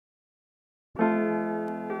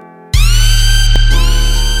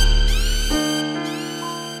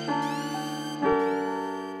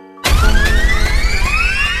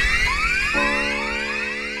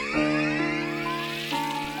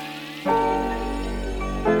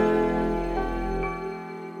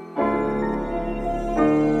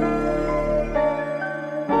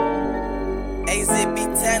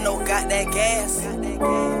that gas.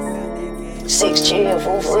 6 chill,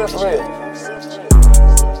 for real.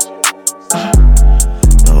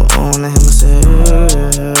 No owner himself.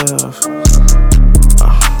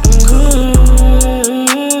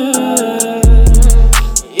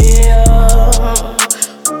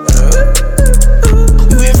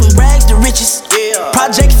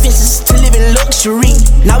 Project fences to live in luxury.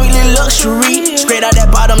 Now we live luxury. Straight out that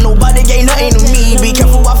bottom, nobody gave nothing to me. Be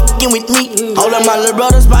careful while fucking with me. All of my little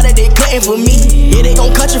brothers spotted, they cutting for me. Yeah, they gon'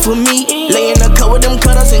 cut you for me. Lay in the cut with them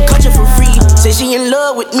cutters and cut you for free. Say she in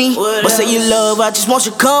love with me, but say you love, I just want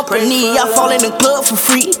your company. I fall in the club for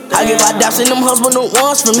free. I give out daps and them husband the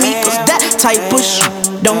ones for me. Cause that type of shit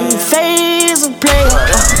don't phase a player.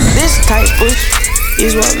 This type of shit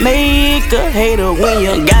is what make a hater when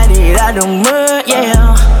you got it out the mud,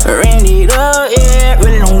 yeah. Ran it up, yeah.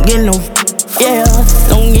 Really don't get no, yeah.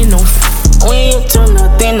 Don't get no. When you turn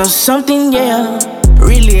nothing to something, yeah.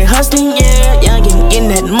 Really hustling, yeah. Yeah, getting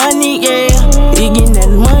that money, yeah. You getting that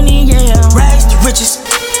money, yeah. Rags to riches,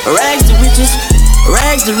 rags to riches,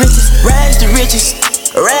 rags to riches, rags to riches,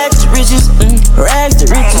 rags to riches, rags to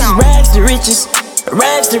riches, rags to riches,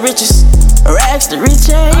 rags to riches. Rags to riches.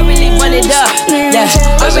 I really run it up, yeah.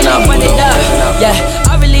 I really run it up, yeah.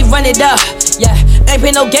 I really run it up, yeah. Ain't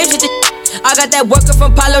been no games with this. I got that worker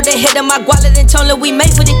from Palo, they hit on my guala, then told her we made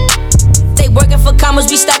for this. They working for commas,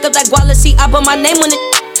 we stack up that guala, see, I put my name on it.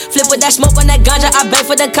 Flip with that smoke on that ganja, I bang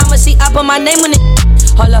for the commas, see, I put my name on it.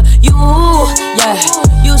 Hold up, you, yeah.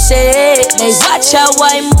 You say, they watch how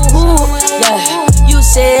I move, yeah. You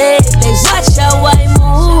say, they watch how I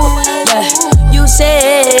move, yeah. You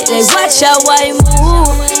say, they watch how I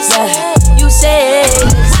move, yeah. You say, they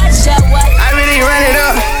watch how I really run it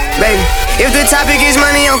up, baby. If the topic is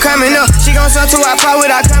money, I'm coming up. She gon' sell to our pot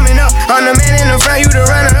without coming up. I'm the man in the front, you the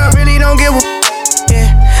runner up. Really don't give a yeah.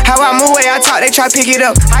 How I move, way I talk, they try pick it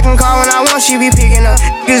up. I can call when I want, she be picking up.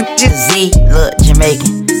 Z, look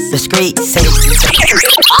Jamaican, discreet, safe.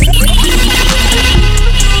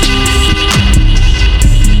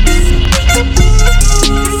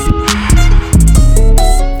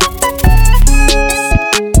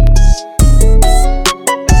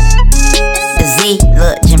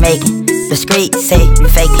 Look Jamaican, discreet, say you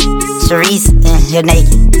faking. Cerise and you're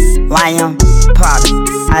naked. YM Prada,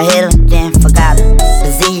 I hit her, then forgot her.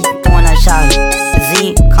 The Z doing a shot. The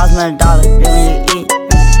Z cost me $1.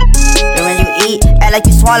 Then when you eat, act like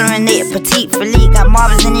you swallowing it. Petite, Philippe, got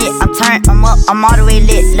marbles in it. I'm turned, I'm up, I'm all the way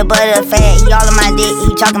lit. Lil' butter fat, he all on my dick.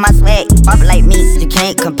 He talking my swag, he bop like me. You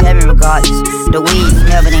can't compare me regardless. The weed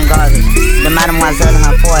smell but ain't garbage. The mademoiselle in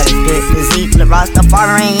her 40s. The Z, the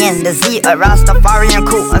Rastafarian. The Z, a Rastafarian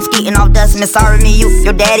crew. I'm skeeting off dust, miss sorry me you.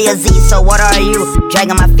 Your daddy a Z, so what are you?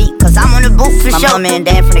 Dragging my feet, cause I'm on the boot for sure. My mom and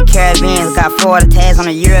dad from the Caribbean. Got Florida tags on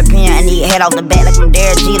the European. I need head off the back like I'm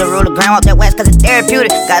Derek G. To rule the ground off that west, cause it's therapeutic.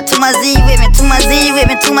 Got too much Z with me, too much Z with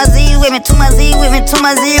me, too much Z with me, too much Z with me, too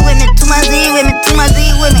much Z with me, too much Z with me, too much Z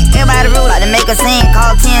with me. Everybody rule like to make a scene,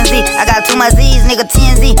 call TNZ. I got too much Z's, nigga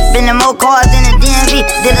TNZ. Been in more cars than the DMV.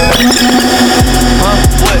 Did a What?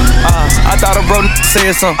 I thought a bro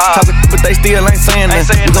said something. Talkin', but they still ain't saying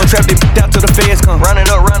nothing. We gon' trap this out till the feds come. Run it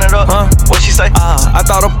up, huh? What she say? I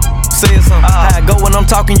thought a said something. How I go when I'm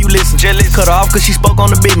talking, you listen. Cut her off cause she spoke on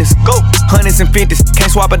the business. Go. Hundreds and fifties,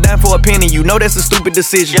 can't swap a dime for a penny. You know that's a stupid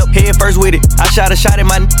decision. Head first with it. I shot a shot at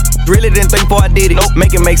my really didn't think before I did it. Nope.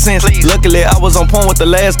 Make it make sense. Please. Luckily I was on point with the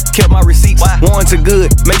last. Kept my receipts. Why? One to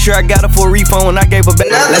good. Make sure I got her for a refund when I gave her back.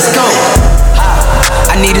 Let's go.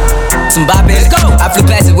 I needed some bop in it. I flew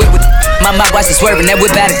past the whip with my watch is swerving. That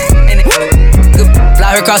whip at it.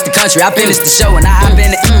 Fly her across the country. I finished the show and I hop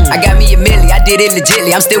in it. I got me a milli. I did it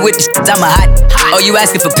legitly. I'm still with the shit. I'm a hot. Oh, you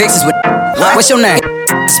asking for pictures with what's your name?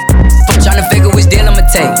 Tryna figure which deal I'ma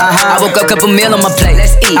take. I woke up, couple meal on my plate.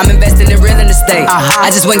 Let's eat. I'm investing in real estate.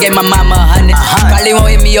 I just went gave my mama 100. Probably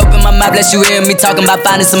won't hear me open my mouth. Bless you hear me talking about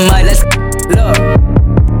finding some money. Let's look.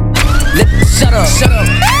 Shut up.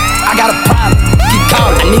 I got a problem. Keep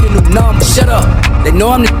calling. I need a new number. Shut up. They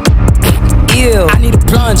know I'm the ill. I need a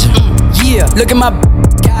plunger. Yeah. Look at my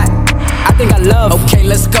God. I think I love. Okay,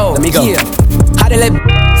 let's go. Let me go. Yeah. How they let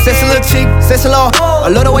Sexy little chick, sexy little. I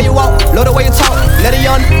love the way you walk, love the way you talk. Let a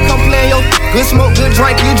young come play yo. Good smoke, good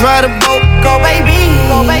drink, you drive the boat. Go baby,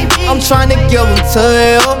 go baby. I'm trying to give them to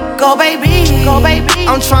you. Go baby, go baby.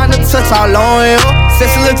 I'm trying to touch all on you.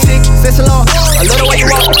 Sexy little chick, sexy little. I love the way you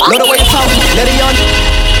walk, love the way you talk. Let a young.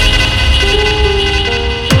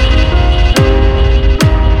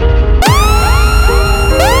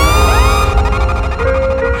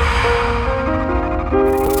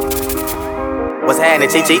 What's happening,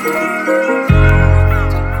 TT?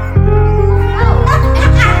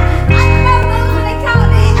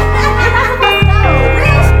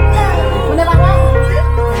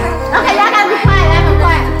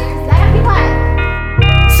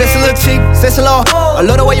 Sexy Lord, I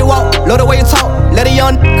love the way you walk, love the way you talk. Let a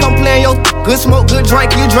young come play on your good smoke, good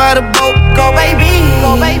drink, you drive the boat. Go baby,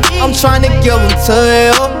 go baby. I'm trying to give them to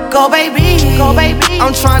you. Go baby, go baby.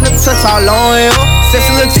 I'm trying to touch all on you.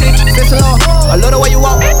 Sexy little chick, sexy Lord, I love the way you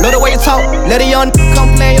walk, love the way you talk. Let a young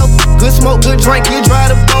come play on your good smoke, good drink, you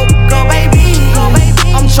drive the boat. Go baby, go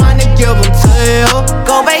baby. I'm trying to give them to you.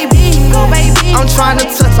 Go baby, go baby. I'm trying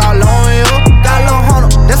to touch all on you. Got a little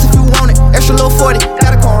Honda, that's if you want it. Extra little 40,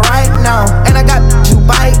 gotta come right now. And I got you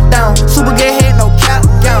bite down. Super good head, no cap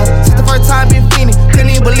down. Since the first time been feeling,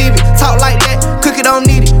 couldn't even believe it. Talk like that, cook it, don't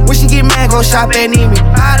need it. When she get mad, go shop at Neiman.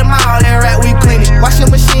 Buy the mall, that rat, we clean it. Watch your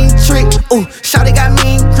machine trick, ooh. Shawty got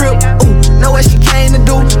mean grip, ooh. Know what she came to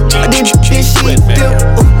do. I did she dip,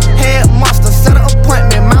 ooh. Head monster, set an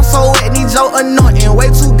appointment. Mouth so wet, need your anointing. Way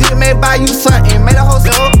too good, may buy you something. Made a whole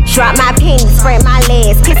drop my pennies, spread my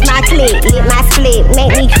legs, kiss my clit, lick my split,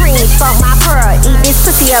 make me cream, fuck my pearl, eat this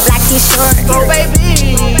pussy up like it's short. Bro,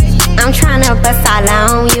 baby, I'm tryna bust all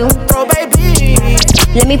on you. Bro, baby,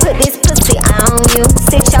 let me put this pussy on you.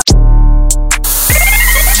 Sit your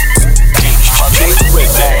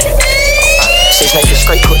Six niggas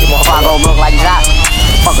straight put them on. If I go broke like Jock,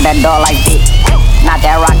 fuck with that dog like Vic. Not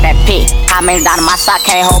that rock, that pit. How many down in my sock,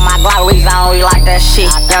 can't hold my Glock, reason I don't really like that shit.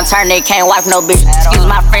 Young turn, they can't wife no bitch. Excuse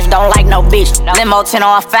my French, don't like no bitch. Limo 10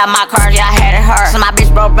 on fat, my car, yeah, I had it hurt. So my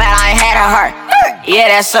bitch broke bad, I ain't had it hurt.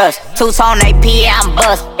 Yeah, that's us. Two-tone AP, yeah, I'm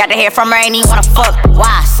bust. Got to hear from her, ain't even wanna fuck.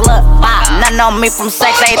 Why? Slut, bop. Nothing on me from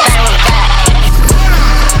sex, everything was bad.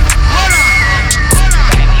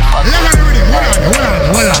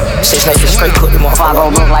 Six niggas straight put them on. If I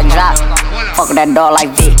go broke like Jock, fuck with that dog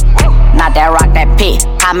like Vic. Not that rock, that pit.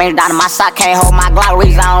 How many down in my sock, can't hold my Glock,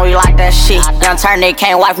 reason I don't really like that shit. Young turn, they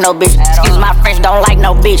can't wife no bitch. Excuse my French, don't like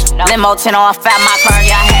no bitch. Limo 10 on fat, my car,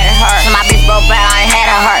 yeah, I had it hurt. So my bitch broke bad, I ain't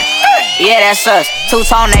had it hurt. Yeah, that's us.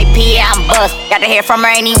 Two-tone AP, yeah, I'm bust. Got to hear from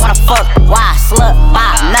her, ain't even wanna fuck. Why? Slut,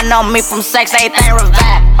 bop. Nothing on me from sex, everything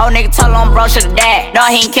revived. Old nigga told him bro should've died. No,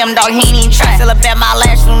 he ain't Kim, dog, he ain't even try. Still a bet my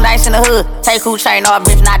last few nights in the hood. Take who chain, no, a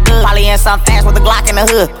bitch not good. Probably in some fast with a Glock in the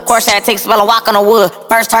hood. Course had to take a spell and walk on the wood.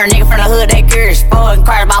 First turn nigga from the hood, they curious. Fucking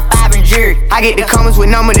cars about 5 and jury. I get the comments with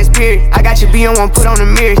number that's period. I got your B on one, put on the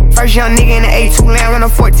mirrors. First young nigga in the A2 land, run a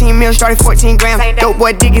 14 mil, started 14 grams. Dope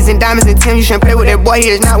boy diggies and diamonds and Tim. You shouldn't play with that boy, he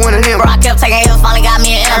is not one of them. Bro, I kept taking L's, finally got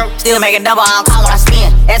me an M. Still make a double, I don't call when I spin.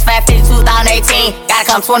 S550 2018. Gotta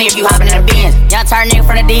come 20 if you hoppin' in the Benz. Young turn nigga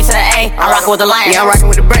from the D to the A. I'm rockin' with the Lions. Yeah, I'm rockin'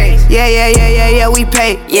 with the Braves. Yeah, we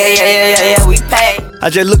pay. Yeah, we pay. I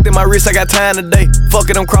just looked at my wrist, I got time today. Fuck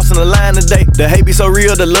it, I'm crossing the line today. The hate be so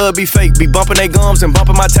real, the love be fake. Be bumping they gums and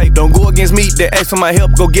bumping my tape. Don't go against me, they ask for my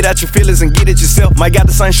help. Go get out your feelings and get it yourself. Might got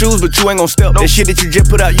the same shoes, but you ain't gon' step. That shit that you just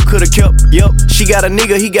put out, you could've kept. Yup, she got a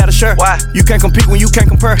nigga, he got a shirt. Why? You can't compete when you can't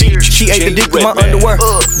compare. She ate the dick with my underwear.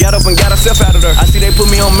 Got up and got herself out of there. I see they put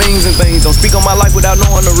me on memes and things. Don't speak on my life without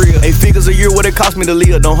knowing the real. 8 figures a year, what it cost me to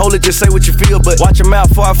live. Don't hold it, just say what you feel. But watch your mouth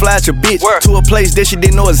before I fly at your bitch. To a place that she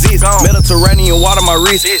didn't know exists. Mediterranean water my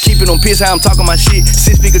wrist. Keep it on piss how I'm talking my shit.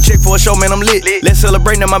 6-figure check for a show, man, I'm lit. Let's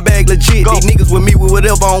celebrate, now my bag legit. These niggas with me with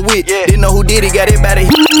whatever I'm with. Didn't know who did it, got everybody.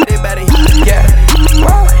 Yeah.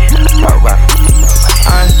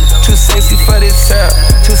 I'm too sexy for this girl,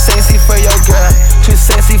 too sexy for your girl, too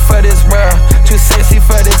sexy for this world, too sexy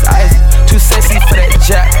for this ice, too sexy for that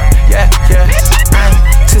jack. Yeah. I'm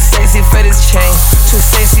too sexy for this chain, too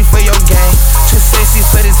sexy for your game, too sexy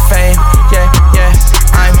for this fame. Yeah.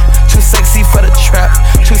 I'm too sexy for the trap,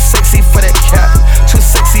 too sexy for that cap, too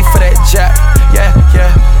sexy for that jack. Yeah.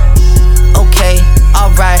 Okay,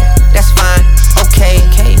 alright, that's fine. Okay,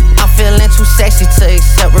 I'm feeling too sexy to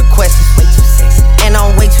accept requests. Way too sexy. And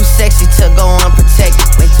I'm way too sexy to go unprotected.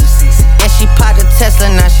 Way too sexy. And she popped a Tesla,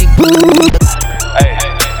 now she. Hey,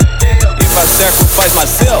 if I sacrifice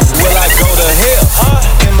myself, will I go to hell?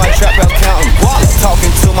 In my trap house counting guap,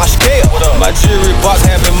 talking to my scale. My jewelry box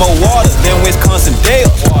having more water than Wisconsin Dale.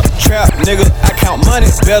 Trap nigga, I count money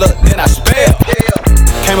better than I spell.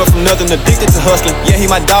 Came up from nothing, addicted to hustling. Yeah, he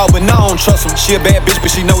my dog, but now I don't trust him. She a bad bitch,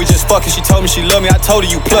 but she know we just fucking. She told me she love me, I told her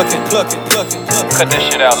you plucking. Cut that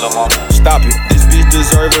shit out, lil' mama. Stop it, this bitch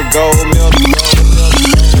deserve a gold medal.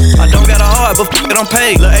 I don't got a heart, but f*** it, I'm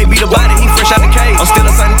paid. Lil' A be the body, he fresh out the cage. I'm still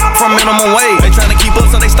the same from minimum wage. They tryna keep up,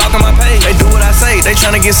 so they stalking my page. They do what I say, they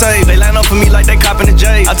tryna get saved. They line up for me like they copping the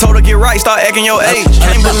J. I told her get right, start acting your age.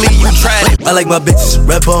 Can't believe you tried it. I like my bitches,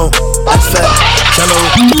 red bone, ice fat, cello.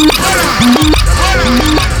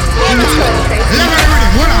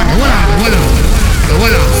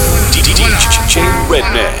 DJ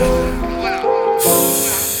Redman.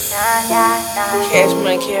 Cash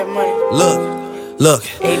money. Look,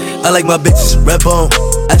 I like my bitches, red bone,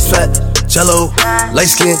 ice fat, jello, light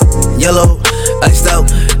skin, yellow, iced out,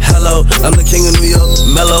 hello. I'm the king of New York,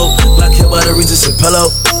 mellow. Black hair by the Regis and pillow.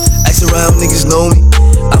 Ask around, niggas know me.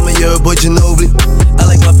 I'm a year boy Ginobili. I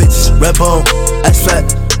like my bitches, red bone, ass fat,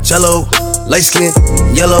 jello, light skin,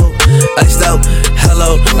 yellow, iced out,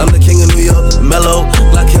 hello. I'm the king of New York, mellow.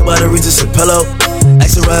 Black hair by the Regis and pillow.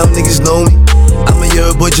 Ask around, niggas know me. I'm a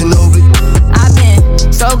year boy Ginobili. I've been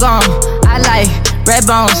so gone. I like red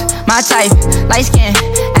bones, my type, light skin,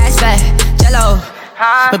 ass fat, jello.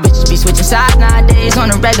 But bitches be switching sides nowadays on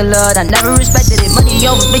the regular. I never respected it. Money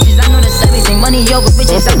over bitches, I know that's everything. Money over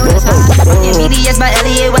bitches, I know that's high. BBS by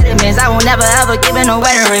Elliot Weathermans. I won't never ever give it no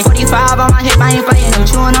wedding ring. 45 on my hip, I ain't fighting them.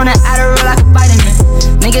 Chewing on that Adderall like a vitamin.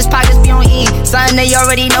 Niggas pockets be on E. Something they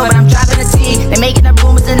already know, but I'm dropping the T. They making up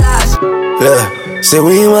rumors and lies. Yeah, say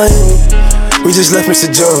we in Miami. We just left Mr.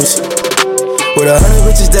 Jones with 100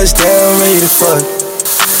 bitches that's down, ready to fuck.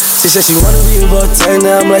 She said she wanna be about 10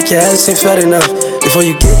 now. I'm like, your ass ain't fat enough. Before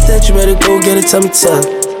you get that, you better go get it, tell me tough.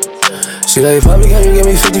 She like, probably can you give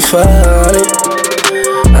me 5500?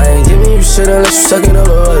 I ain't giving you shit unless you sucking all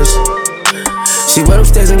the us. She went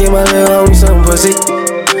upstairs and gave my little homie some pussy.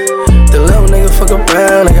 The little nigga fuck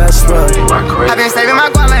around, I got sprung. I been saving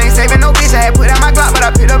my guap, I ain't saving no bitch. I had put out my Glock, but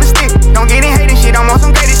I picked up a stick. Don't get in hating shit, I'm on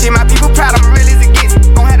some greatest shit. My people proud, I'm real as it gets.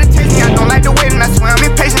 Gon' have to taste me, I don't like to wait, and I swear I'm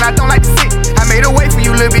impatient, I don't like to sit. I made a way for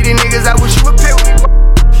you little bitty niggas, I wish you would play with me.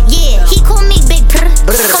 Yeah, he call me Big Purr.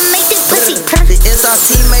 Come make this pussy purr. The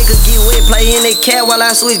SRT maker get wet, play in that cat while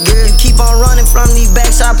I switch gears. Keep on running from these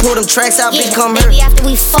backs, I pull them tracks out, bitch come here. Baby, after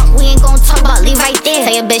we fuck, we ain't gon' talk about leave right there.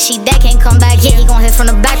 Tell your bitch she that can't come back. Yeah, he gon' hit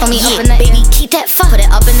from the back on me up in the baby, air. Keep that fuck, put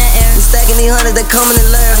it up in the air. We stacking these hundreds that coming in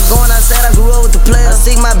layer. Going outside, I grew up with the players. I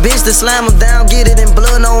seek my bitch to slam them down, get it in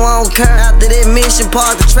blood, no one don't care. After that mission,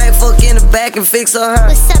 park the track, fuck in the back and fix her.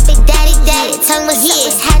 What's up, big daddy, daddy? Tell me what's up,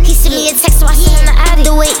 what's happening. He sent me a text, so I sent him the addy.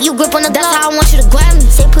 The way you grip on the block, I want you to grab me.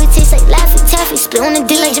 Say pretty taste like Laffy Taffy, split on the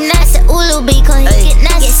D like gymnastics. Ooh, little B, cause he get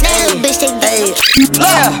nasty. Snake little bitch, they get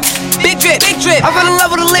Yeah, big drip, big drip. I fell in love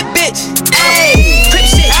with a lit bitch. Ayy, crip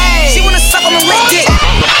shit. She wanna suck on the lit dick.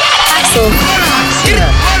 So,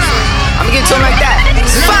 I'ma get to him like that.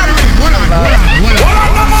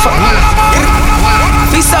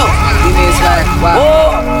 Be so.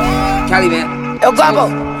 Whoa, Cali man. El Guapo.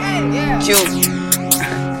 Q.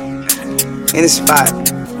 In the spot.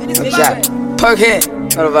 Okay. Perk hit.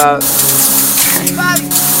 What about?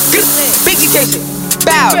 Big vacation.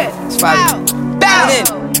 Bow. Spot. Bow.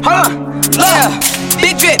 Hold on. Yeah.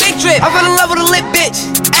 Big drip, big drip. I fell in love with a lit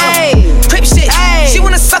bitch. Ayy. Crip shit. Ayy. She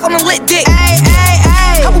wanna suck on the lit dick. Ayy, ayy,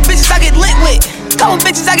 ayy. Couple bitches I get lit with. Couple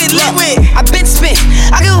bitches I get lit with. I been spit.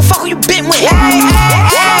 I give a fuck who you been with. Ayy,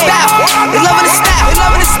 ayy, ayy. Bow. They loving the style. They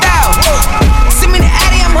loving the style. Send me the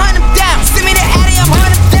Addy, I'm hunting them down. Send me the Addy, I'm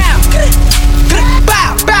hunting them down.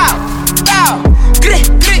 Bow, bow, bow.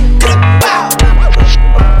 Bow.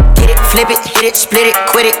 Get it, flip it, hit it, split it,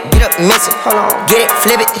 quit it, get up, miss it. Get it,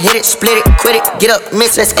 flip it, hit it, split it, quit it, get up,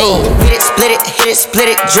 miss it. Let's go. Hit it, split it, hit it, split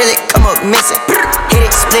it, drill it, come up, miss it. Hit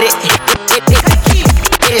it, split it, hit it.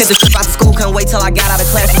 Hit the trip out to school, couldn't wait till I got out of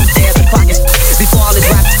class and stairs and pockets. Before all this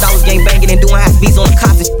rap, I was gang banging and doing high speeds on the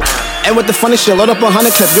cops. And with the funny shit, load up 100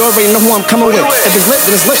 clips. You already know who I'm coming with. If it's lit,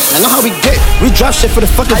 then it's lit. I know how we get. We drop shit for the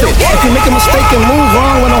fuck of it. If you make a mistake and move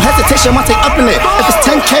wrong with no hesitation, I might take up in it. If it's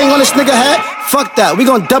 10K on this nigga head, fuck that, we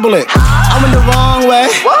gon' double it. I went the wrong way.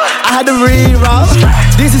 I had to reroute.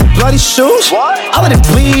 These is bloody shoes. I let it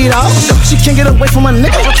bleed out. She can't get away from my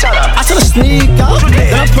nigga. I tell her sneak out.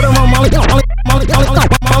 Then I put her on Molly.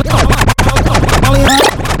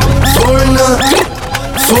 Foreigner,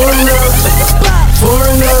 foreigner,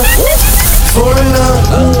 foreigner, foreigner,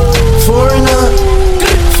 foreigner,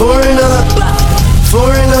 foreigner,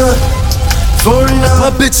 foreigner, foreigner. My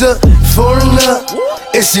bitch a foreigner,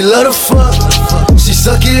 and she love to fuck. She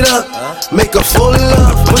suck it up, make her fall in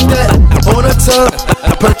love. Put that on her tongue,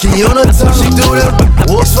 perky on her tongue. She do them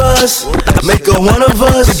walks for us, make her one of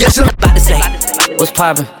us. Get some. About to say, what's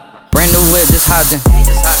poppin'? Brand new whip, just hopped in.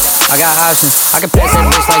 I got options, I can pass that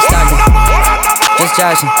bitch like Stockton. Just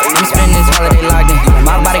joshing, I'm spending this holiday locked in.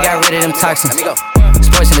 My body got rid of them toxins.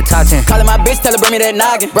 Sports in the top 10. Callin' my bitch, tell her bring me that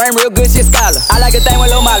noggin. Brain real good, she a scholar. I like a thing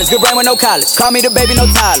with low mileage, good brain with no college. Call me the baby, no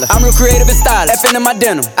Tyler. I'm real creative and stylish. F in my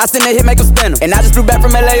denim. I send that hit, make them spin 'em. And I just flew back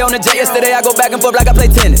from LA on the jet yesterday. I go back and forth like I play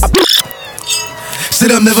tennis. Sit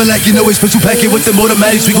up, never like you know it's special packet with the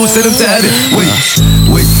automatics. We gon' send them to heaven. Wait.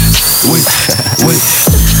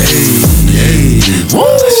 Hey. Woo!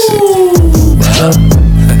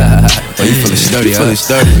 Oh, you feelin' sturdy, huh?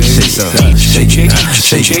 Shake.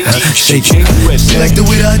 She like the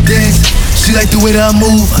way that I dance. She like the way that I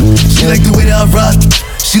move. She like the way that I rock.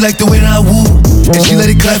 She like the way that I woo. And she let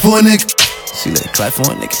it clap for a nigga. She let it clap for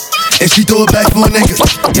a nigga. And she throw it back for a nigga.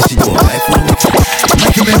 Yeah, she throw it back for a nigga.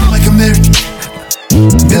 Like a Mary.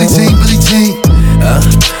 Billie Jean.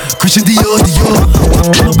 Christian Dior.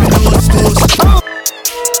 Open all the stores.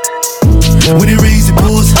 When it rains, it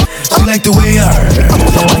pours. She like the way I heard.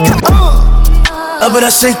 But I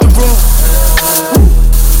shake the room.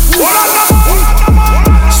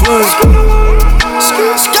 Swerve.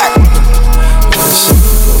 Skirt.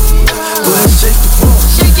 Go ahead, shake the room.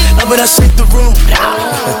 But I shake the room.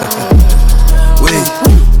 Wait.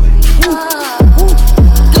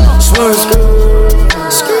 Swerve.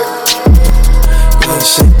 Skirt. Go ahead,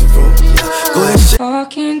 shake the room. Go ahead, shake.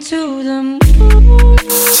 Walking to the moon.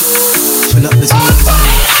 Fill up this moon.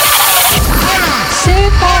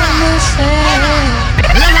 Sit by myself.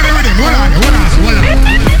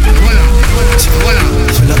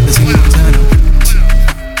 Fill up this moon.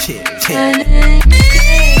 Yeah.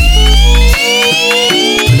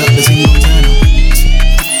 Pull up this Montana.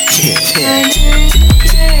 Yeah.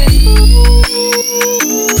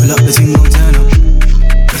 Pull up this Montana.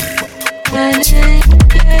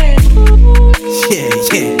 Yeah.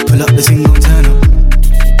 Pull up this Montana.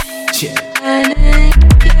 Yeah.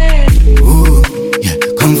 Ooh, yeah.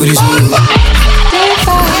 Come for this move.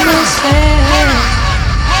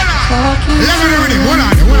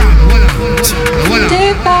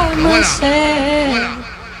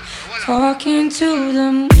 Talking to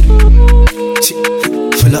them.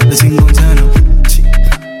 Fill up this Montana.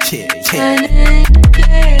 Yeah.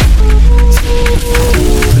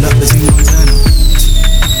 Fill up this Montana.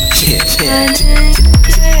 Yeah.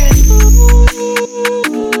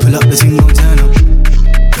 Pull up this Montana.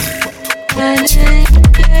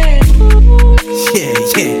 Yeah.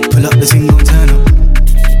 Pull up this Montana.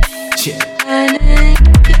 Yeah.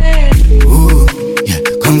 Ooh, yeah.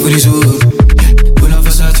 Come for this wood.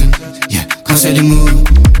 Say the mood,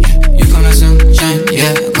 yeah. You come like sunshine,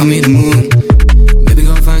 yeah. Come meet the moon. Baby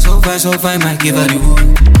gon' find so fine, might give her the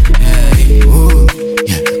wood. Yeah, ooh,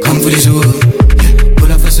 yeah. Come for this wood, yeah.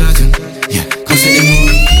 Pull up for certain, yeah. Come say the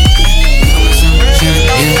mood. You come like sunshine,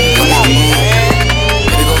 yeah. Come meet the moon.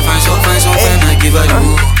 Baby gon' find so fine, might give her the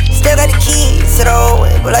wood. Still got the keys to the old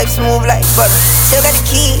way, but life smooth like butter. Still got the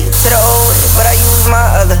keys to the old way, but I use my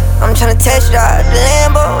other. I'm tryna test drive the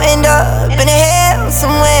Lambo, end up in the hell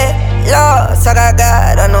somewhere. Lost, I got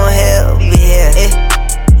God, I know hell be here.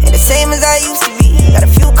 Ain't the same as I used to be. Got a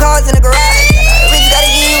few cars in the garage, I got rich, gotta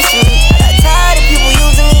get used to me. I got tired of people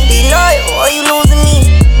using me. Be loyal or you losing me.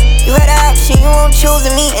 You had an option, you won't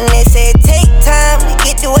choosing me. And they said take time to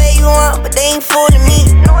get the way you want, but they ain't fooling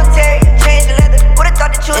me. No one tell you change the leather, would've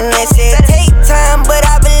thought that you. And they said take time, but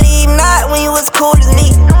I believe not when you was cool as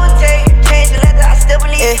me. No one tell you change the leather, I still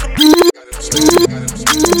believe.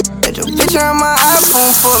 Had your picture on my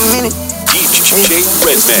iPhone for a minute.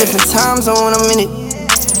 Different time zone, I'm in it.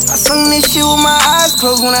 I sung this shit with my eyes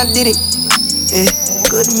closed when I did it.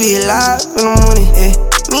 Good to be alive when I'm on it.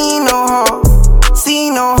 Me no harm, see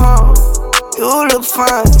no harm. You look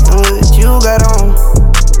fine with what you got on.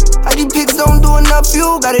 IG pics don't do enough,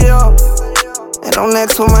 you got it all. And don't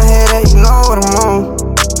ask for my head at, you know what I'm on.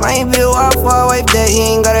 Might be a while before I wipe that. You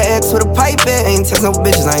ain't got an ex with a pipe at. Ain't text no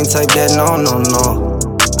bitches, I ain't type that, no.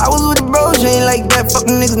 I was with the bros, you ain't like that. Fuck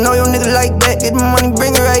the niggas, know your nigga like that. Get the money,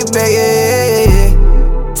 bring it right back,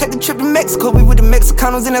 yeah. Take a trip to Mexico, be with the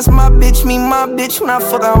Mexicanos, and that's my bitch, me my bitch. When I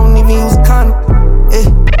fuck, I don't even use a condom, yeah.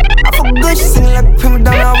 I fuck good, she singing like a prima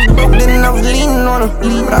donna. I was broke, then I was leaning on her.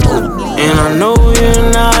 And I know you're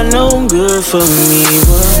not no good for me,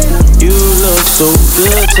 but you look so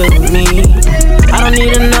good to me. I don't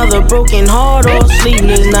need another broken heart or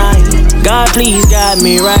sleepless night. God, please guide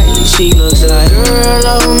me right. She looks like girl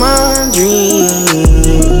of my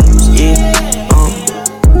dreams, yeah.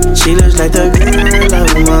 She looks like the girl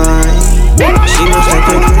of mine. She looks like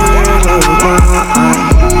the girl of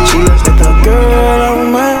mine. She looks like the girl of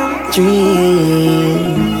my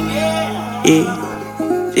dreams, yeah.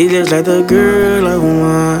 She looks like the girl of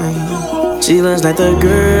mine. She looks like the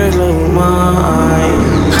girl of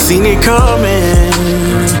mine. Seen it coming.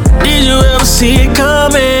 Did you ever see it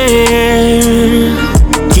coming?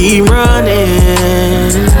 Keep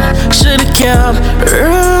running. Should've kept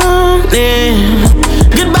running.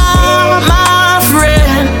 Goodbye, my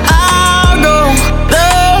friend. I'll go the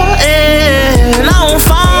end. I won't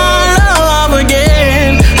find love again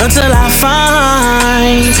until I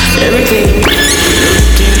find everything.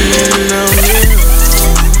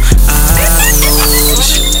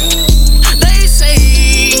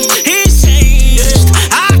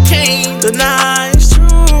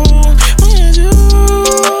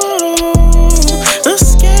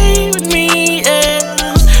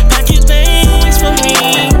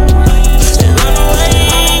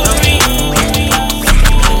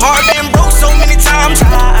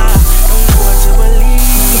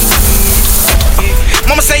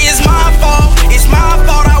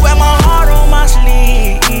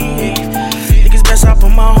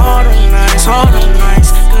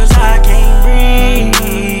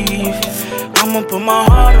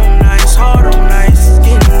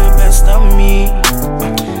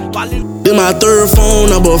 my third phone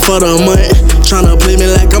number for the month. Tryna play me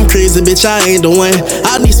like I'm crazy, bitch, I ain't the one.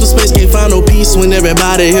 I need some space, can't find no peace when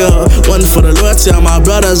everybody here. One for the loyalty of my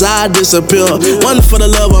brothers, I disappear. One for the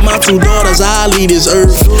love of my two daughters, I leave this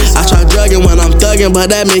earth. I try drugging when I'm thugging, but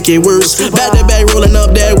that make it worse. Back to back rolling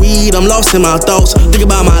up that weed, I'm lost in my thoughts. Think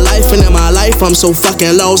about my life, and in my life, I'm so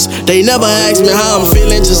fucking lost. They never ask me how I'm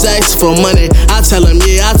feeling, just ask for money. I tell them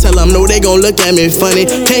yeah, I tell them no, they gon' look at me funny.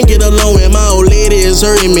 Can't get along with my old lady, it's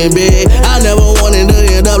hurting me bad. I never wanted to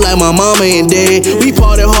end up like my mama and dad. We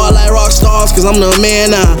party hard like rock stars, cause I'm the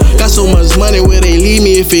man now. Got so much money, where they leave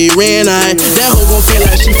me if it ran out. That hoe gon' feel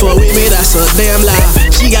like she fuck with me, that's a damn lie.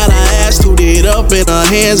 She got her ass tooted up and her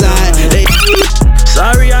hands out.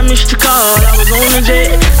 Sorry I missed your call, I was on the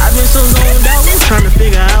jet. I've been so zoned out, trying to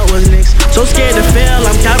figure out what's next. So scared to fail,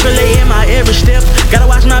 I'm calculating my every step. Gotta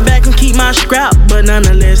watch my back and keep my scrap, but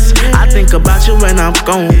nonetheless, I think about you when I'm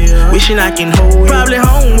gone. Wishing I can hold you. Probably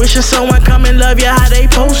home, wishing someone come and love you how they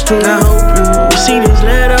supposed to. I hope you see this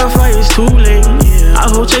letter before it's too late. I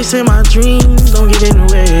hope chasing my dreams don't get in the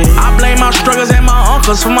way. I blame my struggles and my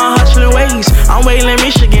uncles for my hustling ways. I'm waiting in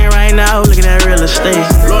Michigan right now, looking at real estate.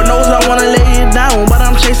 Lord knows I wanna lay it down, but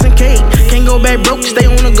I'm chasing cake. Can't go back broke, stay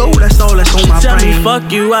on the go, that's all that's on my brain. She tell me fuck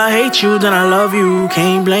you, I hate you, then I love you,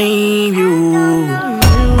 can't blame you.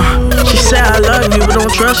 She said I love you, but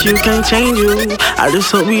don't trust you, can't change you. I just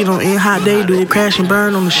hope we don't end how they do, crash and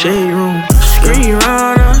burn on the shade room. Screen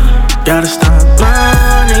runner, gotta stop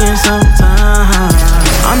running sometime.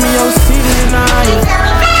 I'm in your city tonight.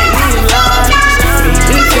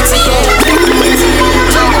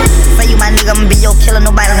 For you, my nigga, I'ma be your killer,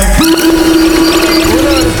 nobody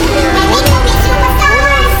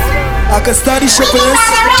I can study shit for this.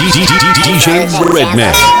 DJ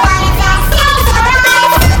Redman.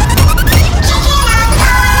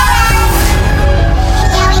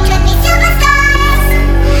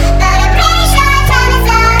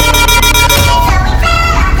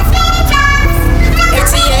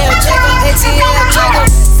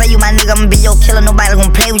 I'ma be your killer, nobody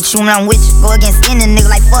gon' play with you when I'm with you. Go against any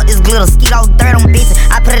nigga like fuck this glitter. Skeet all dirt on bitches.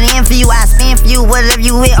 I put it in for you, I spin for you. Whatever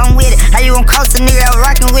you with, I'm with it. How you gon' cost a nigga out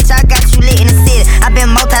rockin' with you? I got you lit in the city. I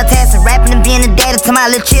been multitasking, rapping and being a daddy to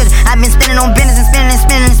my little children. I been spinning on business and spinning and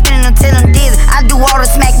spinning and spinning until I'm dizzy. I do all the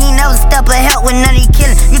smack, you never step or help with none of you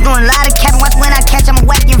killing. You doing a lot of capping, watch when I catch, I'ma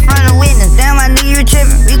whack in front of witness. Damn, I knew you were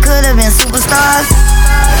trippin'. We could've been superstars.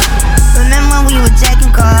 Remember when we were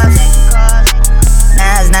jacking cars?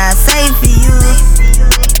 Now it's not safe for you.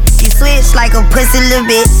 You switch like a pussy little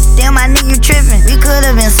bitch. Damn, I knew you trippin'. We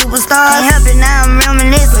could've been superstars. Can't help it, now I'm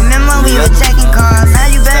reminiscing. Remember we were checking cars. Now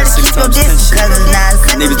you better keep your distance, cause it's not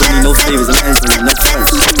safe. Niggas doing me no favors, I'm answering no friends.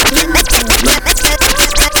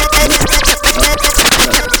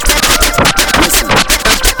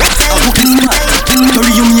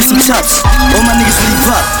 You me some chops. All my niggas really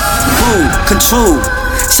pop. Boom, control.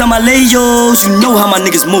 Some my layos, you know how my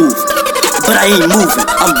niggas move. But I ain't moving,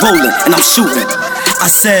 I'm rolling and I'm shooting. I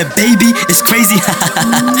said, baby, it's crazy.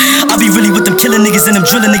 I be really with them killing niggas and them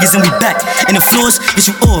drilling niggas, and we back. And the floors get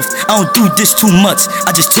you off. I don't do this too much.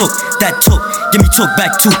 I just talk, that talk. Give me talk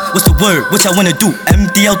back too. What's the word? What y'all wanna do?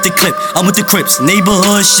 Empty out the clip. I'm with the Crips,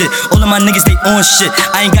 neighborhood shit. All of my niggas, they on shit.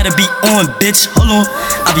 I ain't gotta be on, bitch. Hold on,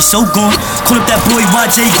 I be so gone. Call up that boy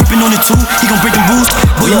YJ, gripping on the tool. He gon' break the rules.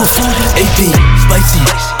 Boy, you a fool. AP, spicy.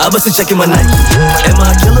 I wasn't checking my Nike. Am I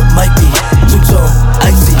a killer? Might be. Two-tone,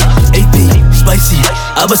 icy. AP, spicy.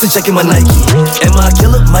 I wasn't checking my Nike. Am I a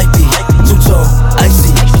killer? Might be. Two-tone,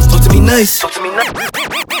 icy. Talk to me nice. Talk to me nice.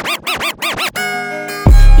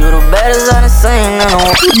 You the baddest I done seen,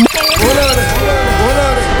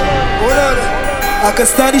 I can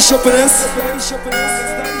study shit for this.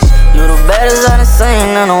 You the baddest I done seen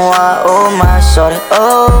in a while. Oh my shorty,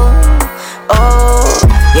 oh, oh,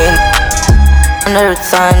 yeah. And every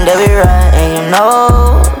time they be right, and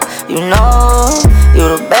you know, you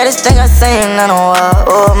the baddest thing I seen in a while.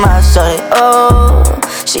 Oh my shorty, oh,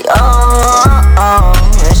 she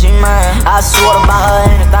and she mine. I swore to buy her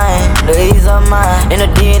anything, the ease of mine. In the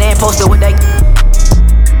dead ain't posted with that,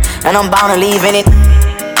 and I'm bound to leave in it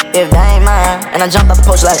if they ain't mine. And I jumped off the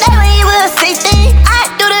post like that when you was 16, I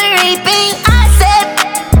do the reaping. I said,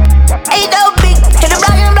 ain't no big, hit the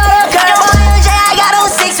block and blow the curve. I got on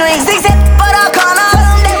 6 rings, 6 hit for the corner.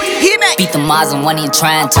 Beat the Mars and one ain't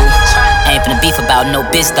trying to. Ain't finna beef about no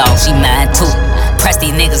bitch dog, she mine too. Press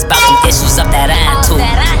these niggas bout them issues up that iron too.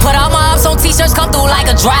 Put all my ups on t-shirts, come through like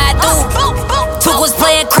a drive-through. Took was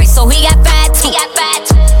playing Chris, so he got fat too.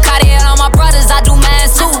 Cartier on my brothers, I do mine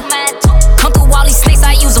too. Come through all these snakes,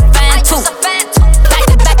 I use a fan too. Back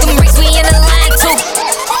to back, them bricks, we in the line too.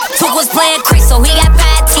 Took was playing Chris, so he got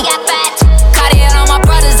fat too. Cartier on my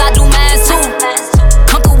brothers, I do mine too.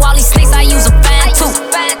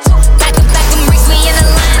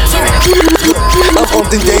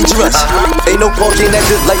 something dangerous. Ain't no parking at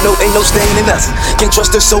the light, no, ain't no staying in us. Can't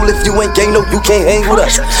trust the soul if you ain't gang, no, you can't hang with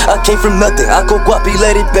us. I came from nothing, I go guap, he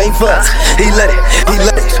let it bang for us. He let it.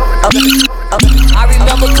 I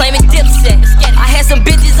remember claiming Dipset. I had some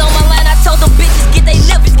bitches on my line, I told them bitches get they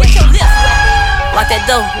lips, get your lips wet. Lock that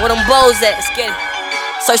door, where them bows at?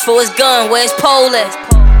 Search for his gun, where his pole at?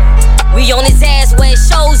 We on his ass, where his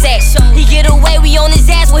shows at? He get away, we on his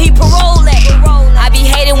ass, where he parole at? I be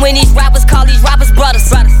hating when these rappers call these rappers brothers.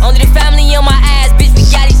 Only the family in my eyes, bitch, we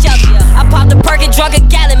got each other. I popped a perk and drunk a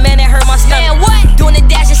gallon, man, that hurt my stomach. Man, what? Doing the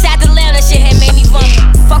dash inside the lamb, that shit had made me vomit.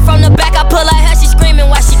 Fuck from the back, I pull her hair, she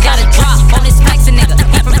screaming while she got a drop. On this Mexican nigga,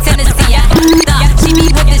 he from Tennessee, she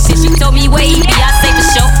be with this shit, she told me where he be, I say for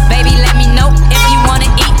sure. Baby, let me know if you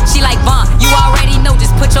wanna eat. She like, Vaughn, you already know,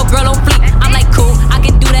 just put your girl on fleek. I'm like, cool, I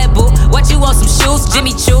can do that, boo. What you want, some shoes?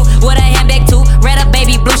 Jimmy Choo, with a handbag too. Red up,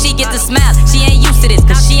 baby blue, she get the smile. She ain't used to this,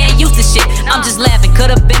 cause she ain't used to shit. I'm just laughing,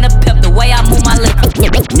 could've been a pimp the way I move my lip.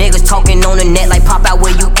 Niggas talking on the net like pop out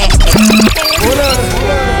where you at.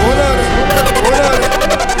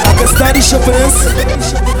 I can study shit for this.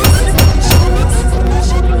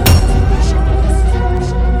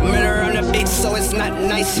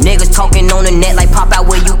 Niggas talking on the net like pop out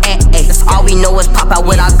where you at, ayy. That's all we know is pop out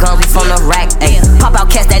with our guns, we from the rack, ayy. Pop out,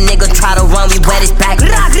 catch that nigga, try to run, we wet his back.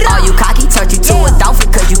 All you cocky, turned you to a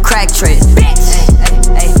dolphin cause you crack tricks. Bitch!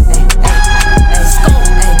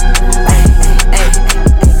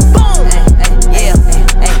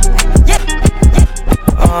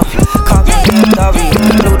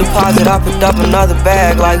 New deposit, I picked up another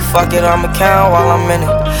bag. Like fuck it, I'ma count while I'm in it.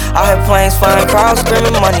 I hear planes flying, crowds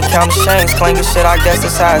screaming, money counting chains, clanking shit. I guess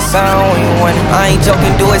that's how it sound when you win it. I ain't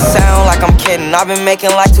joking, do it sound like I'm kidding. I've been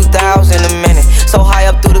making like 2,000 a minute. So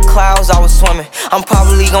high up through the clouds, I was swimming. I'm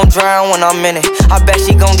probably gon' drown when I'm in it. I bet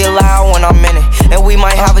she gon' get loud when I'm in it. And we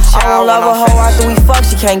might have a child. I don't love a hoe after we fuck,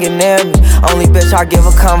 she can't get near me. Only bitch I give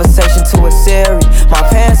a conversation to a Siri. My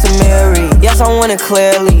pants are mirrored. Yes, I'm winning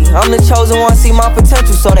clearly. I'm the chosen one, see my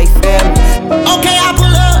potential, so they fear me. Okay, I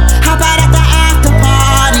pull up, hop out at the after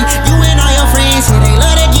party. You and all your friends, yeah, they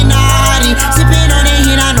love to get naughty. Sippin' on that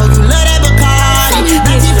hit, I know you love that Bacardi.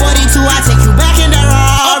 1942, I take you back in the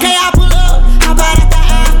Rari. Okay, I pull up, hop out at the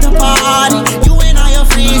after party. You and all your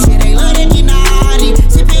friends, yeah, they love to get naughty.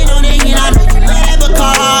 Sippin' on that hit, I know you love that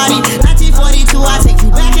Bacardi. 1942, I take you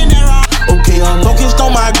back in the Rari. Okay, I'm focused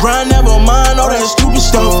on my grind, never mind all that stupid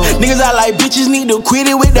stuff. Niggas I like bitches need to quit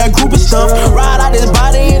it with that group of stuff. Ride out this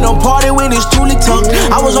body and I'm party with this truly tucked.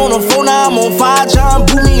 I was on the phone, now I'm on fire, John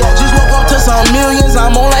boot me up. Just woke up to some millions,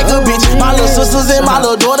 I'm on like a bitch. My little sisters and my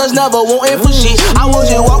little daughters never wantin' for shit. I was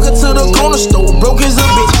just walking to the corner store, broke as a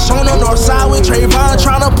bitch. On the north side with Trayvon,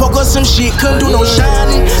 tryna poke us some shit. Couldn't do no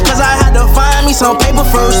shining, cause I had to find me some paper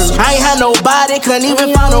first. I ain't had nobody, couldn't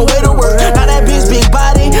even find a way to work. Now that bitch big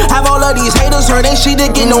body, have all of these haters hurt. Ain't shit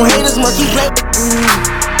to get no haters, must keep play.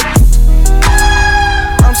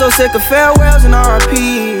 I'm so sick of farewells and RIP.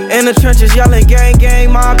 In the trenches yelling gang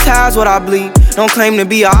gang, mob ties what I bleed. Don't claim to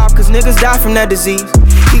be a op cause niggas die from that disease.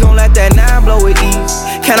 He gon' let that 9 blow with ease.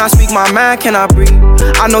 Can I speak my mind, can I breathe?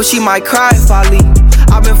 I know she might cry if I leave.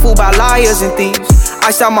 I've been fooled by liars and thieves.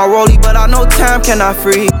 I out my rollie but I know time cannot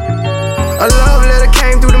free. A love letter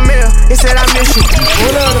came through the mail, it said I miss you.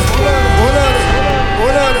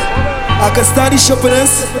 I can study shit for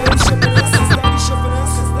this.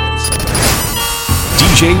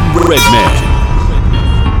 DJ Redman.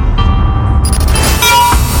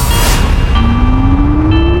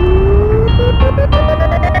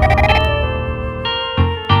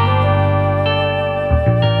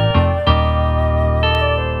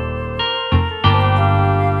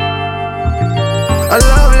 A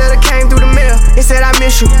love letter came through the mail, it said I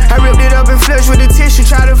miss you. I ripped it up and flushed with the tissue,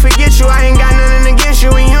 try to forget you. I ain't got nothing against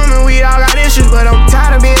you, we human, we all got issues. But I'm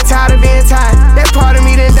tired of being tired. That part of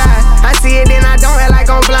me done died. I see it then I don't act like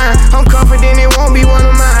I'm blind. I'm confident it won't be one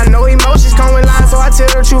of mine. No emotions come with lines, so I tell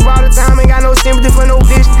the truth all the time. Ain't got no sympathy for no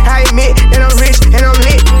bitch. I admit that I'm rich and I'm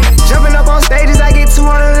lit. Jumping up on stages, I get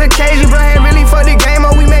 200 occasions. But I ain't really for the game,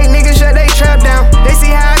 or we make niggas shut they trap down. They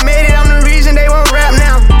see how I made it, I'm the reason they won't rap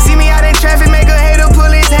now. See me out in traffic, make a hater pull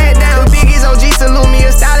his hat down. The biggest OG salute me,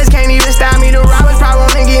 a stylist can't even style me. The robbers probably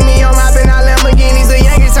wanna get me, I'm hopping out Lamborghinis. The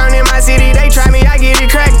Yankees turn in my city, they try me, I get it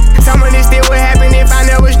crackin'. Some of this still would happen if I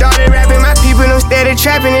never started rapping. My people them steady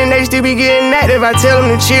trapping and they still be getting active. I tell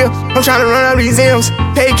them to chill, I'm tryna run up these M's.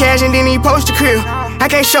 Pay cash and then he post a crib. I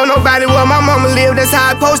can't show nobody where my mama live, that's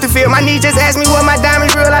how I supposed to feel. My niece just asked me what my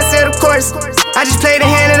diamonds real, I said of course. I just played the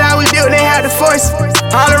hand that I was dealt, they had the force.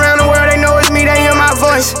 All around the world they know it's me, they hear my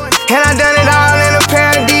voice. And I done it all in a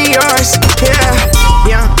pair of Dior's. Yeah,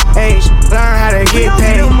 young age, learn how to get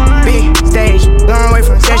paid. Big stage, long way from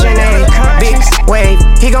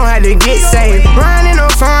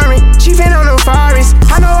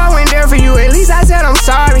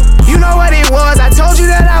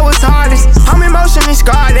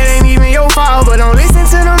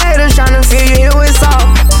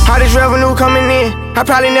I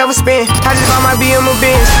probably never spend. I just bought my BM a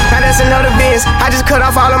Benz, now that's another Benz. I just cut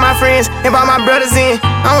off all of my friends and brought my brothers in.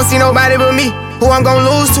 I don't see nobody but me, who I'm gon'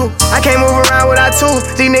 lose to. I can't move around without tools,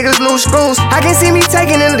 these niggas lose screws. I can see me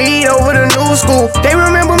taking the lead over the new school. They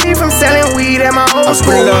remember me from selling weed at my old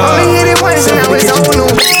school. Only hit it once and now it's old new.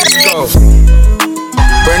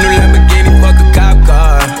 Brand new Lamborghini, fuck a cop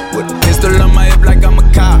car. With a pistol on my hip like I'm a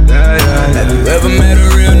cop. Have you ever met a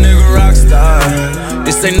real nigga rock star?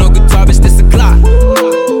 This ain't no guitar, bitch, this a Glock.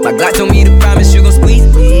 My Glock told me to promise you gon' squeeze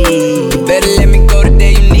me. You better let me go the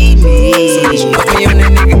day you need me. Put me on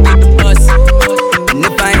that nigga, get the bus. And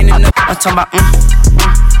if I ain't enough, I'm talking about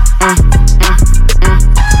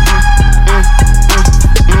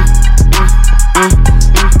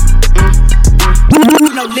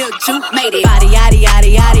No Lil Juke made it. Body yaddy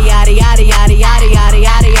yaddy yaddy yaddy yaddy yaddy yaddy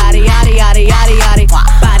yaddy yaddy yaddy yaddy yaddy yaddy yaddy.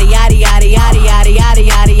 Body yaddy yaddy yaddy yaddy yaddy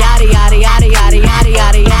yaddy yaddy yaddy yaddy yaddy yaddy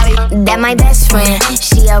yaddy yaddy. That my best friend.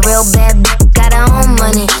 She a real bad bitch, got her own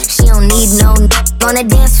money. She don't need no on the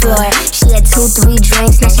dance floor. She had 2-3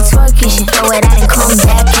 drinks, now she twerking. She throw it out and come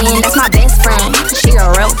back in. That's my best friend. She a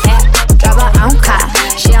real cat, drive her own car.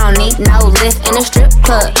 She don't need no lift in a strip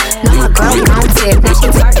club. No, my girl don't tip. Now she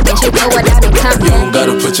twerking, she throw it out and come back. You don't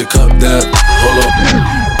gotta put your cup down. Hold on.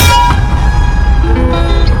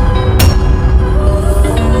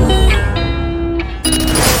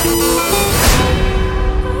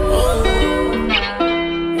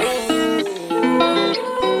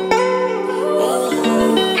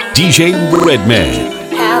 DJ Redman.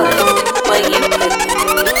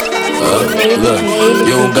 Look,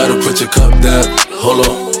 you don't gotta put your cup down. Hold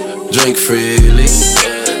on, drink freely.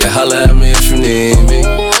 And holla at me if you need me.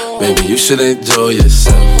 Baby, you should enjoy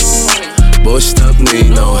yourself. Boy, stuff need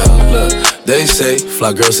no help. Look, they say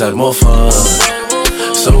fly girls have more fun.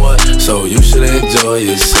 So what? So you should enjoy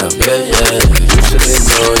yourself. Yeah, yeah, you should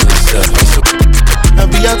enjoy yourself. I'll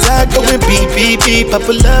be outside going beep, beep, beep. I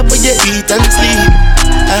pull up when you eat and sleep.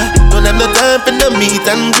 I don't have no time for the meet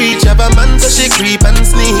and greet. Have a man so she creep and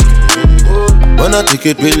sneak. Wanna take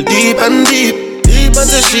it real deep and deep. Deep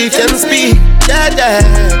until she can speak. Yeah, yeah.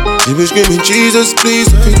 She was screaming, Jesus, please.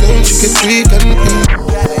 Everything she can tweak and beat.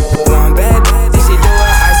 One bad bitch, she do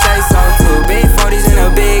what I say so. 2 big 40s in a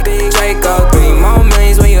big Draco. 3 more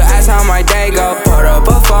millions when you ask how my day go. Put up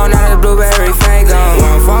a phone, now the blueberry Fago.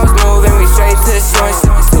 One false move and we straight to the joint.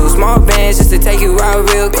 2 small bands just to take you out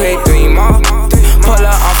real quick. 3 more. Pull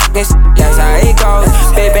up on fucking shit, that's how it goes.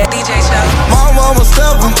 Big bad DJ show. Mama, I'm a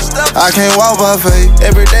stepper. I can't walk by faith.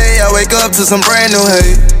 Every day I wake up to some brand new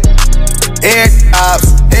hate. Air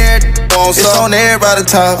ops, air won't it's on everybody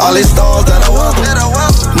top. All these stars that I want,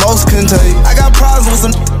 most can take. I got problems with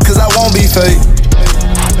some cause I won't be fake.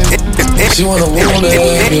 She wanna want it.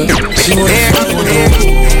 She wanna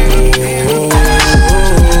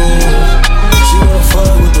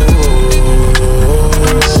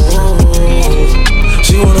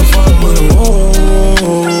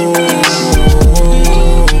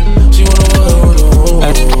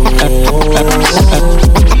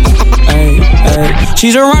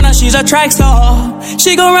She's a runner, she's a track star.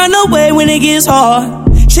 She gon' run away when it gets hard.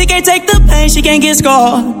 She can't take the pain, she can't get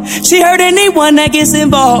scarred. She hurt anyone that gets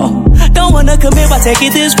involved. Don't wanna commit, why take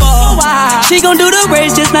it this far? She gon' do the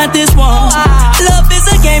race, just not this one. Love is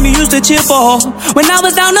a game you used to cheer for. When I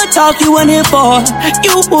was down to talk, you weren't here for.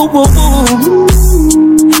 You woo woo woo.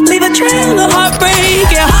 Leave a trail of heartbreak,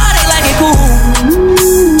 your heartache like it cool.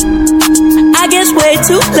 I guess way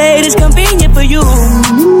too late, it's convenient for you.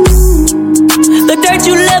 The dirt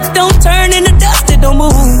you left don't turn into dust, it don't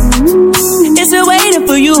move. It's still waiting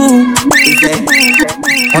for you.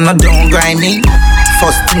 On a down grinding.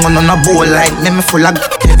 First thing on a bowl like me full of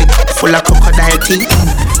crocodile teeth.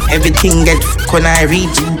 Everything get when I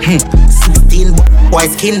reach 16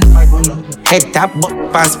 white skin. Head tap,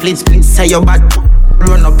 butt pass, split, say your bad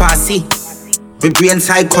run up and see. We brain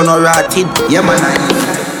side corner rotted. Yeah man,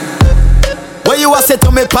 when you a say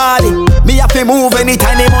to me party, me have to move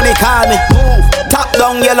anytime the money call me. Move, top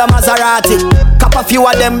down yellow Maserati. Cop a few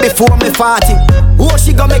of them before me 40. Oh,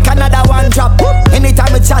 she gon' make another one drop.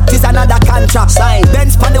 Anytime we chat is another contract.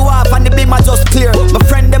 Benz pan the wharf and the beam are just clear. My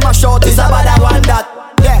friend them a short is about that one that.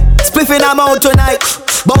 Yeah, spliffing I'm out tonight.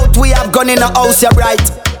 Both we have gun in the house, you're right.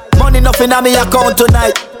 Money nothing on me account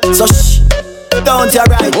tonight. So shh, don't you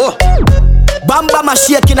right. Oh. Bamba ma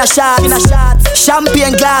shake in a shot.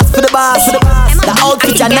 Champagne glass for the boss. The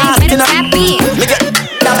outfit are nasty. Me get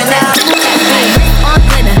that me now. Wrist on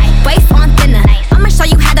glitter, waist on thinner. I'ma show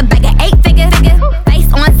you how to bag an 8-figure. Face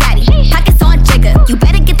on zaddy, pockets on jigger. You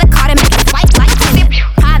better get the card and make it swipe like Tinder.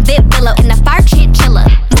 Private villa in the fur chinchilla.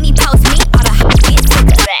 When he post me, all the hoes get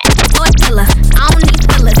sicker. Boy killer, I don't need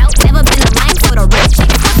fillers. Never been a lame for the rich.